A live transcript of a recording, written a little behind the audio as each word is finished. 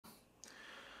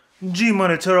G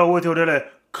Money Tarot with your daily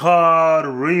card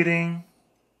reading.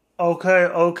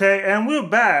 Okay, and we're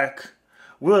back.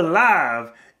 We're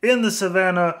live in the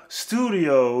Savannah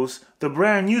studios, the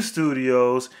brand new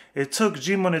studios. It took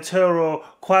G Money Tarot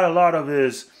quite a lot of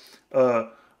his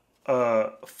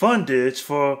fundage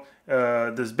for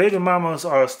this. Baby mamas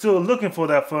are still looking for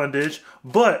that fundage,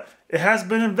 but it has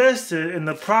been invested in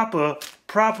the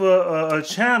proper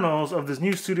channels of this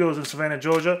new studios in Savannah,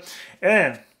 Georgia,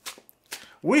 and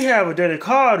we have a daily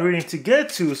card reading to get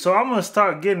to, so I'm going to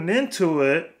start getting into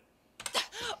it.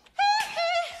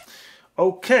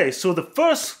 Okay, so the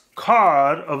first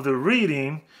card of the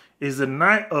reading is the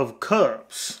Knight of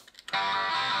Cups.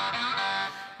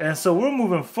 And so we're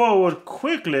moving forward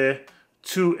quickly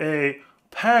to a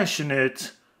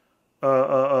passionate,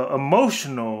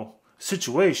 emotional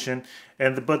situation.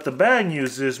 But the bad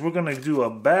news is we're going to do a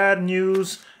bad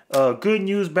news, good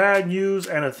news, bad news,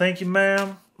 and a thank you,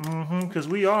 ma'am. Because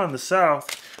we are in the South.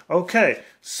 Okay,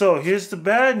 so here's the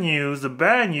bad news. The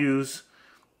bad news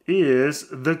is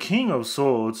the King of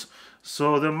Swords.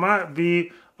 So there might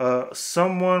be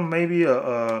someone, maybe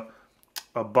a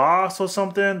boss or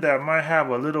something that might have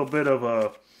a little bit of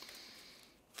a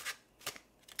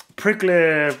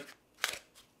prickly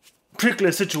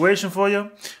situation for you.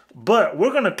 But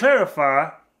we're going to clarify,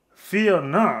 fear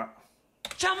not.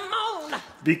 Come on!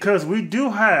 Because we do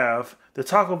have the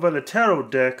Taco Bell Tarot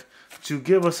deck to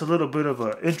give us a little bit of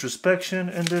an introspection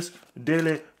in this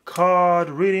daily card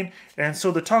reading. And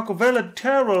so the Taco Bell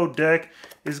Tarot deck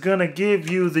is going to give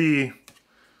you the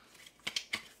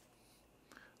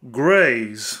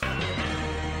grays.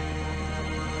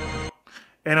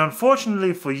 And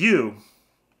unfortunately for you,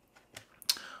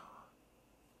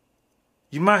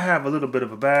 you might have a little bit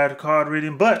of a bad card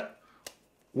reading, but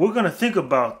we're going to think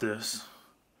about this.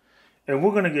 And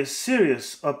we're going to get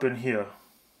serious up in here.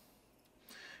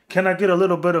 Can I get a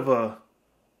little bit of a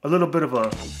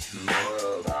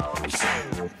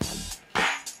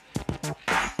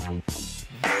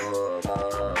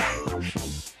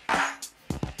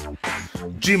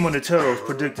G Money Tarot is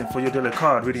predicting for your daily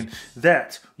card reading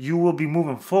that you will be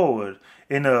moving forward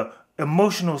in a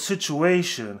emotional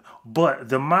situation, but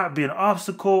there might be an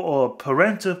obstacle or a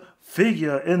parental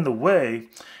figure in the way,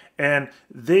 and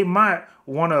they might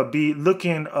want to be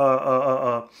looking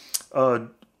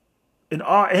in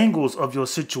all angles of your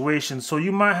situation. So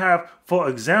you might have, for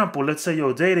example, let's say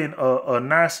you're dating a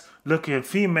nice looking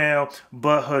female,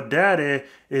 but her daddy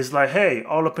is like, hey,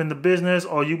 all up in the business.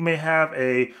 Or you may have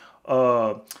a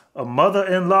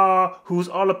mother-in-law who's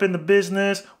all up in the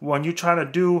business when you're trying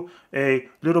to do a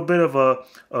little bit of a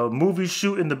movie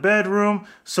shoot in the bedroom.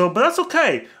 So, but that's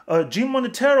okay. G Money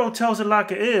Tarot tells it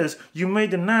like it is. You may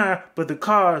deny, but the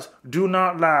cards do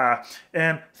not lie.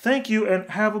 And thank you, and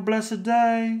have a blessed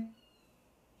day.